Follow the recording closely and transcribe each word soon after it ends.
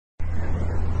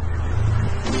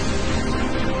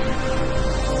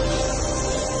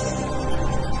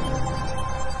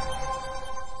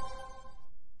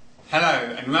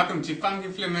welcome to Funky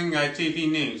Flamingo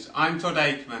TV News. I'm Todd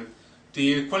Aikman.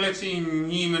 The Equality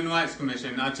and Human Rights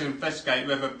Commission are to investigate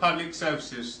whether public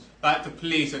services like the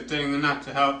police are doing enough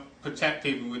to help protect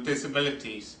people with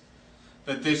disabilities.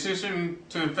 The decision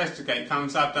to investigate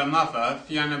comes after a mother,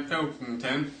 Fiona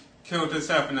Pilkington, killed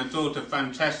herself and her daughter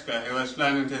Francesca, who has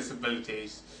learning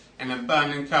disabilities, in a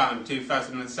burning car in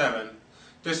 2007.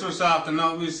 This was after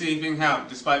not receiving help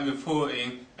despite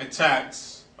reporting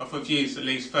attacks of abuse at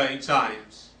least 30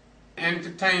 times.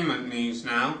 Entertainment news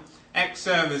now.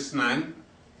 Ex-serviceman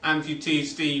amputee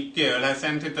Steve Gill has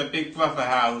entered the Big Brother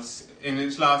house in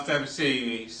its last ever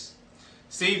series.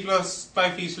 Steve lost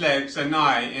both his legs and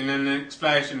eye in an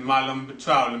explosion while on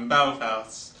patrol in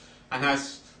Belfast and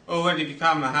has already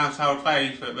become a household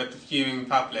favourite with the viewing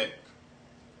public.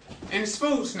 In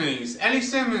sports news, Ellie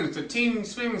Simmonds, the teen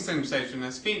swimming sensation,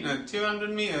 has beaten a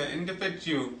 200-metre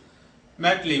individual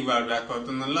medley world record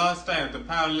on the last day of the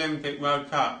Paralympic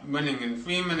World Cup, winning in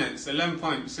 3 minutes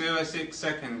 11.06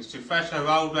 seconds to thresh her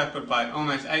old record by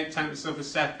almost 0.8 of a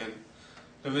second.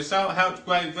 The result helped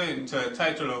Great Britain to a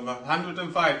total of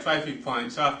 105 trophy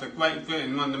points after Great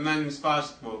Britain won the men's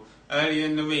basketball earlier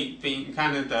in the week, beating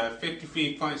Canada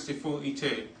 53 points to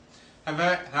 42.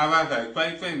 However,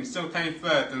 Great Britain still came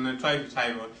third in the trophy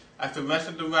table as the rest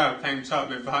of the world came top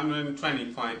with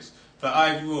 120 points, but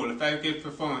overall a very good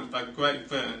performance by Great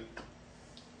Britain.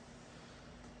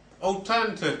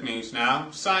 Alternative news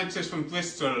now. Scientists from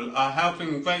Bristol are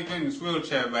helping Great Britain's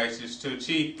wheelchair racers to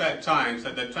achieve better times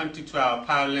at the 2012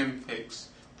 Paralympics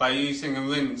by using a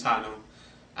wind tunnel.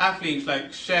 Athletes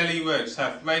like Shelley Woods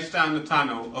have raced down the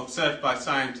tunnel observed by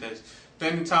scientists,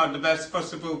 then told the best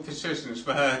possible positions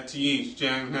for her to use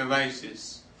during her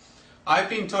races. I've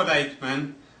been Todd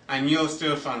Aikman, and you're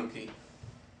still funky.